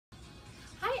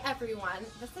everyone,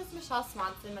 this is Michelle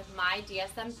Swanson with My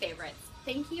DSM Favorites.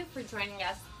 Thank you for joining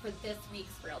us for this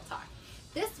week's Real Talk.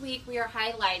 This week we are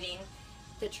highlighting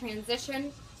the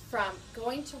transition from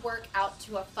going to work out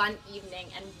to a fun evening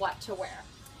and what to wear.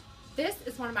 This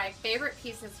is one of my favorite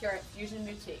pieces here at Fusion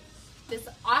Boutique. This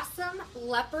awesome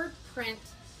leopard print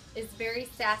is very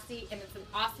sassy and it's an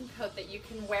awesome coat that you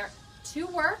can wear to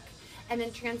work and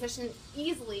then transition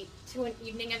easily to an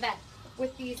evening event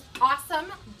with these awesome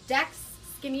Dex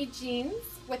skinny jeans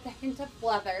with a hint of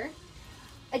leather.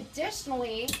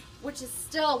 Additionally, which is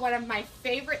still one of my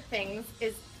favorite things,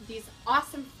 is these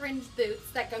awesome fringe boots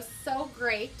that go so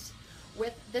great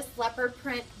with this leopard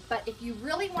print. But if you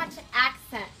really want to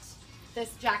accent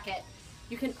this jacket,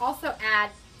 you can also add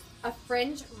a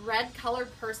fringe red colored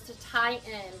purse to tie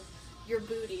in your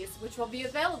booties, which will be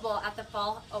available at the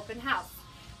fall open house.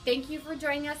 Thank you for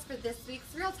joining us for this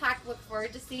week's Real Talk. Look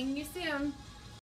forward to seeing you soon.